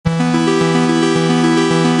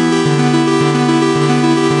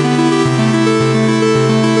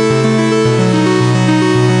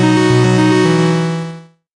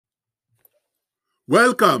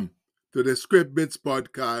Welcome to the Script Bits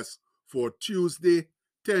podcast for Tuesday,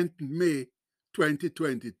 10th May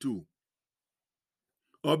 2022.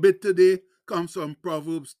 Our bit today comes from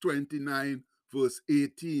Proverbs 29, verse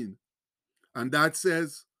 18. And that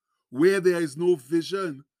says, where there is no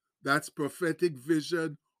vision, that's prophetic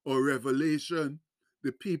vision or revelation,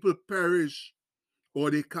 the people perish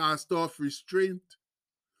or they cast off restraint.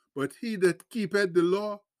 But he that keepeth the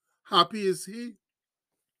law, happy is he.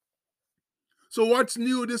 So what's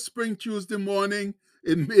new this spring Tuesday morning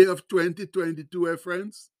in May of 2022,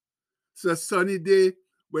 friends? It's a sunny day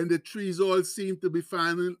when the trees all seem to be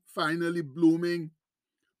finally blooming,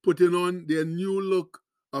 putting on their new look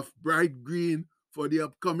of bright green for the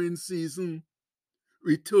upcoming season,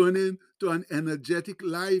 returning to an energetic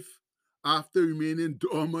life after remaining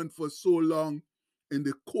dormant for so long in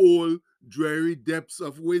the cold, dreary depths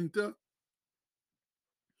of winter.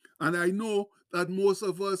 And I know that most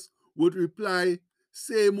of us would reply,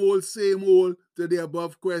 same old to the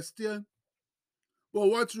above question. But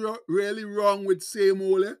what's really wrong with same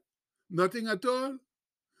old? Nothing at all.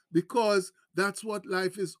 Because that's what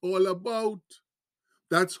life is all about.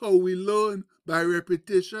 That's how we learn, by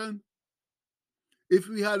repetition. If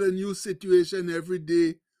we had a new situation every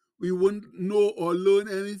day, we wouldn't know or learn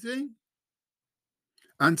anything.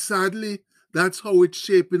 And sadly, that's how it's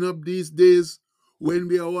shaping up these days when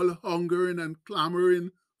we are all hungering and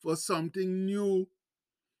clamoring for something new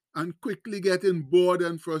and quickly getting bored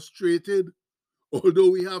and frustrated, although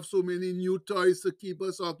we have so many new toys to keep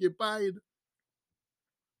us occupied.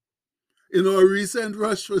 In our recent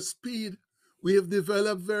rush for speed, we have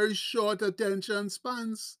developed very short attention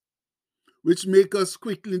spans, which make us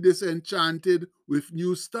quickly disenchanted with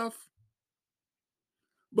new stuff.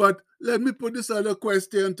 But let me put this other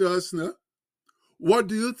question to us now. What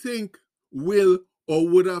do you think will or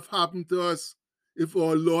would have happened to us if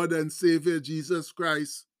our Lord and Savior Jesus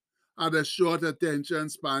Christ had a short attention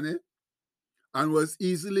span and was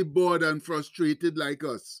easily bored and frustrated like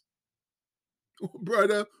us? Oh,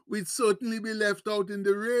 brother, we'd certainly be left out in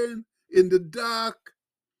the rain, in the dark,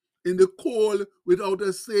 in the cold, without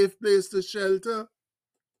a safe place to shelter.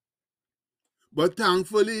 But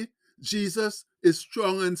thankfully, Jesus is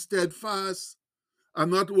strong and steadfast. I'm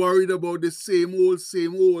not worried about the same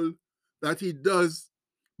old that he does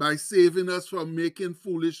by saving us from making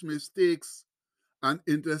foolish mistakes and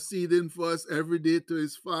interceding for us every day to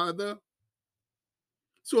his Father.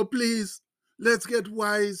 So please, let's get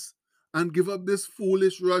wise and give up this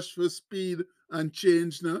foolish rush for speed and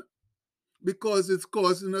change now, because it's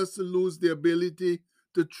causing us to lose the ability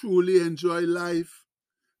to truly enjoy life,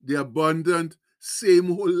 the abundant, same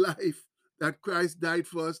old life that Christ died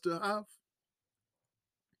for us to have.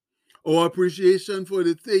 Our appreciation for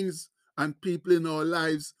the things and people in our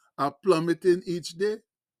lives are plummeting each day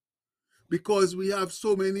because we have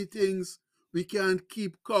so many things we can't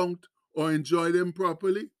keep count or enjoy them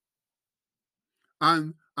properly.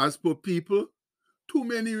 And as per people, too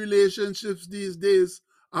many relationships these days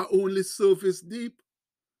are only surface deep.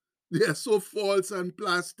 They are so false and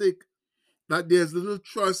plastic that there's little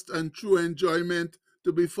trust and true enjoyment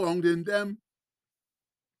to be found in them.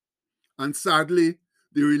 And sadly,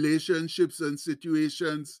 the relationships and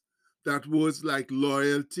situations that words like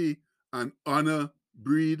loyalty and honor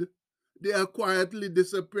breed, they are quietly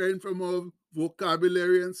disappearing from our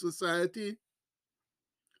vocabulary and society.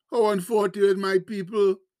 How unfortunate, my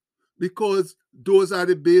people, because those are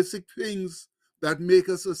the basic things that make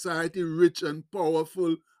a society rich and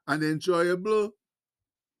powerful and enjoyable,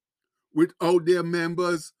 without their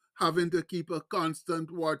members having to keep a constant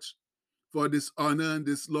watch for dishonor and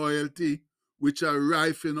disloyalty, which are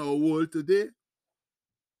rife in our world today.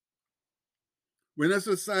 When a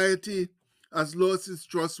society has lost its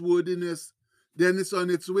trustworthiness, then it's on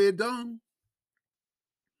its way down.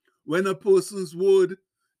 When a person's word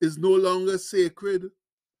is no longer sacred,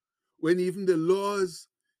 when even the laws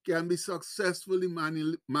can be successfully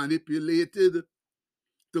manipulated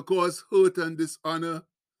to cause hurt and dishonor,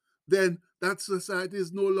 then that society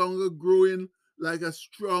is no longer growing like a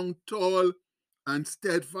strong, tall, and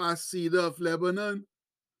steadfast cedar of Lebanon,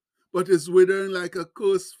 but is withering like a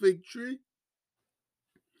cursed fig tree.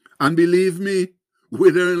 And believe me,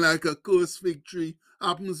 withering like a cursed fig tree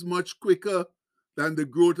happens much quicker than the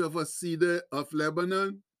growth of a cedar of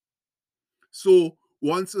Lebanon. So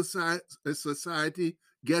once a society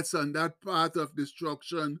gets on that path of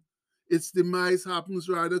destruction, its demise happens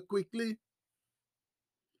rather quickly.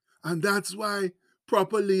 And that's why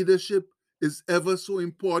proper leadership is ever so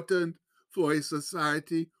important for a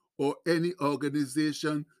society or any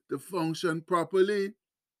organization to function properly.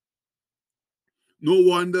 No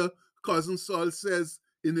wonder Cousin Saul says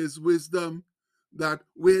in his wisdom that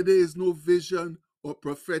where there is no vision or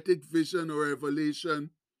prophetic vision or revelation,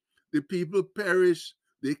 the people perish,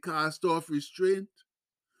 they cast off restraint.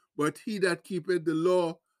 But he that keepeth the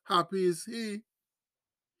law, happy is he.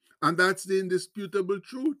 And that's the indisputable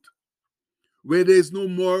truth. Where there is no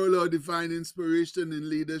moral or divine inspiration in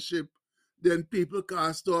leadership, then people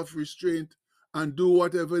cast off restraint and do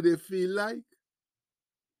whatever they feel like.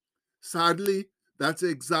 Sadly, that's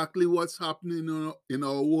exactly what's happening in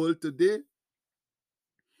our world today.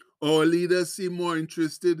 Our leaders seem more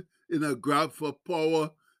interested in a grab for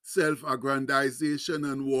power,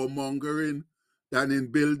 self-aggrandization, and warmongering than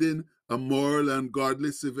in building a moral and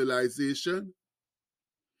godly civilization.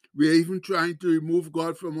 We are even trying to remove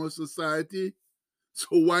God from our society. So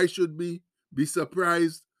why should we be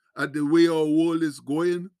surprised at the way our world is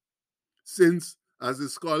going? Since, as the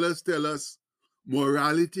scholars tell us,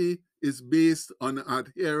 morality is based on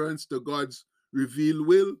adherence to God's revealed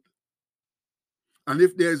will. And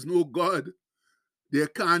if there is no God, there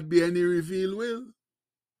can't be any revealed will.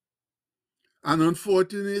 And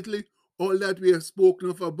unfortunately, all that we have spoken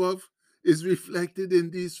of above is reflected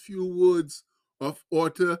in these few words of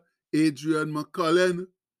author Adrian McCullen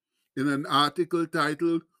in an article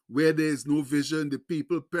titled Where There Is No Vision, the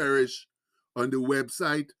People Perish on the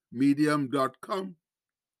website medium.com.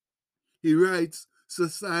 He writes,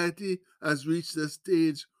 society has reached a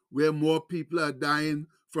stage where more people are dying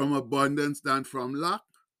from abundance than from lack.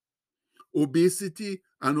 Obesity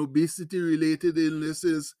and obesity-related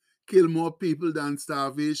illnesses kill more people than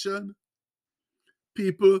starvation.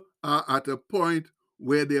 People are at a point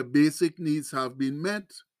where their basic needs have been met.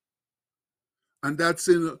 And that's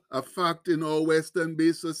a fact in all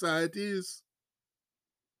Western-based societies.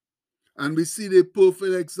 And we see the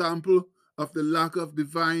perfect example of the lack of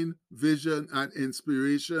divine vision and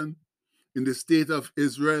inspiration in the state of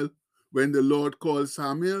Israel when the Lord called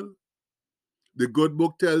Samuel. The good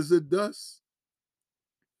book tells it thus.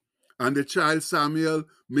 And the child Samuel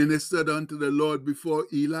ministered unto the Lord before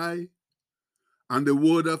Eli, and the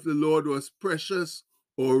word of the Lord was precious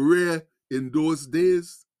or rare in those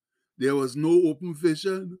days. There was no open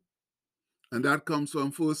vision. And that comes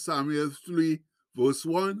from 1 Samuel 3, verse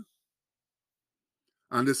 1.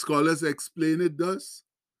 And the scholars explain it thus.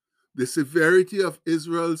 The severity of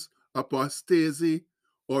Israel's apostasy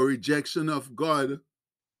or rejection of God,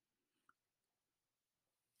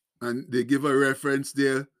 and they give a reference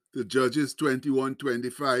there to Judges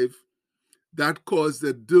 21:25, that caused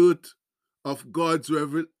the dirt of God's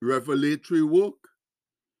revelatory work.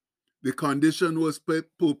 The condition was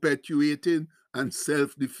perpetuating and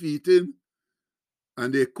self-defeating,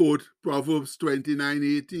 and they quote Proverbs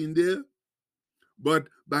 29:18 there. But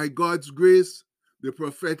by God's grace, the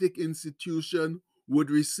prophetic institution would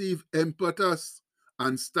receive impetus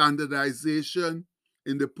and standardization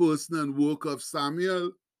in the person and work of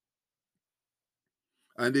Samuel.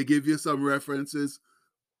 And they give you some references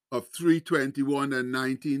of 3:21 and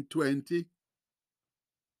 19:20.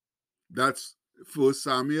 That's 1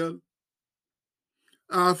 Samuel.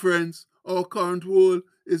 Our friends, our current world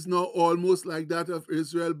is now almost like that of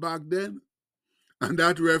Israel back then. And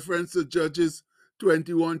that reference to Judges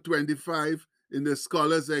 21:25 in the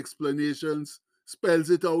scholars' explanations spells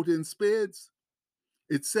it out in spades.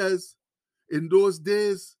 It says, in those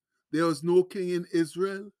days there was no king in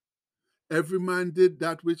Israel. Every man did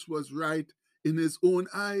that which was right in his own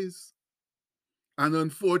eyes. And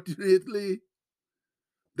unfortunately,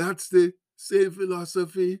 that's the same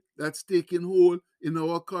philosophy that's taking hold in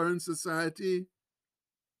our current society.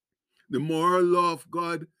 The moral law of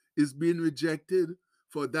God is being rejected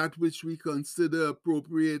for that which we consider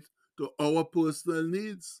appropriate to our personal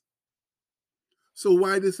needs. So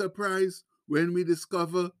why the surprise when we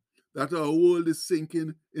discover that our world is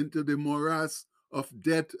sinking into the morass of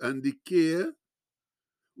death and decay?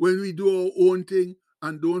 When we do our own thing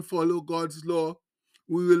and don't follow God's law,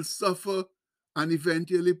 we will suffer and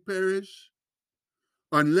eventually perish.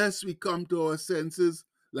 Unless we come to our senses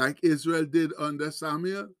like Israel did under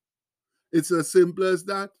Samuel. It's as simple as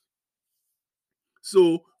that.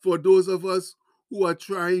 So for those of us who are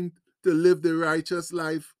trying to live the righteous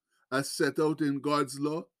life as set out in God's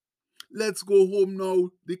law, let's go home now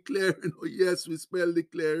declaring, oh yes, we spell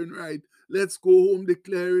declaring right. Let's go home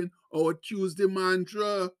declaring our Tuesday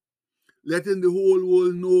mantra, letting the whole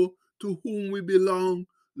world know to whom we belong,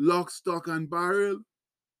 lock, stock, and barrel.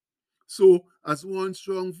 So as one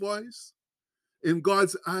strong voice, in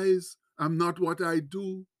God's eyes, I'm not what I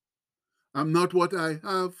do. I'm not what I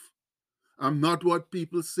have. I'm not what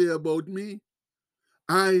people say about me.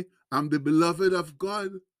 I am the beloved of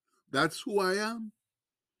God. That's who I am.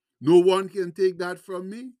 No one can take that from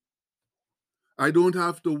me. I don't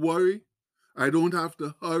have to worry. I don't have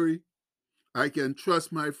to hurry. I can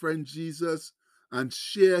trust my friend Jesus and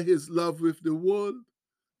share his love with the world.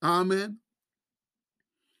 Amen.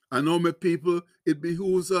 And now, my people, it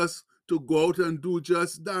behooves us to go out and do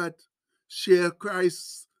just that. Share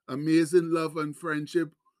Christ's amazing love and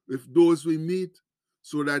friendship with those we meet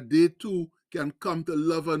so that they too can come to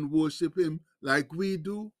love and worship him like we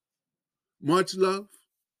do. Much love.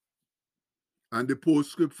 And the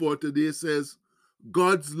postscript for today says,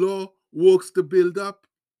 God's law works to build up,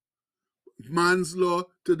 man's law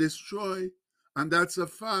to destroy. And that's a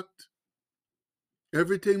fact.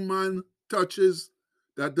 Everything man touches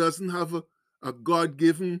that doesn't have a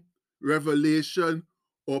God-given revelation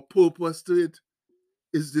or purpose to it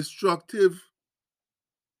is destructive.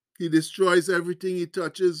 He destroys everything he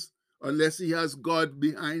touches unless he has God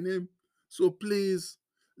behind him. So please,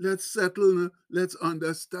 let's settle, let's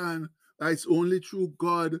understand that it's only through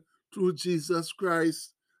God, through Jesus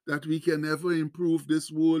Christ, that we can ever improve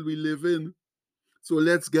this world we live in. So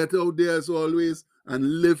let's get out there as always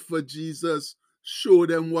and live for Jesus. Show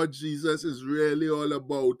them what Jesus is really all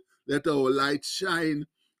about. Let our light shine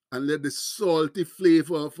and let the salty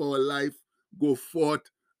flavor of our life go forth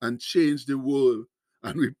and change the world.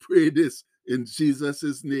 And we pray this in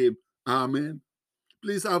Jesus' name. Amen.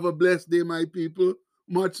 Please have a blessed day, my people.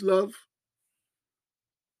 Much love.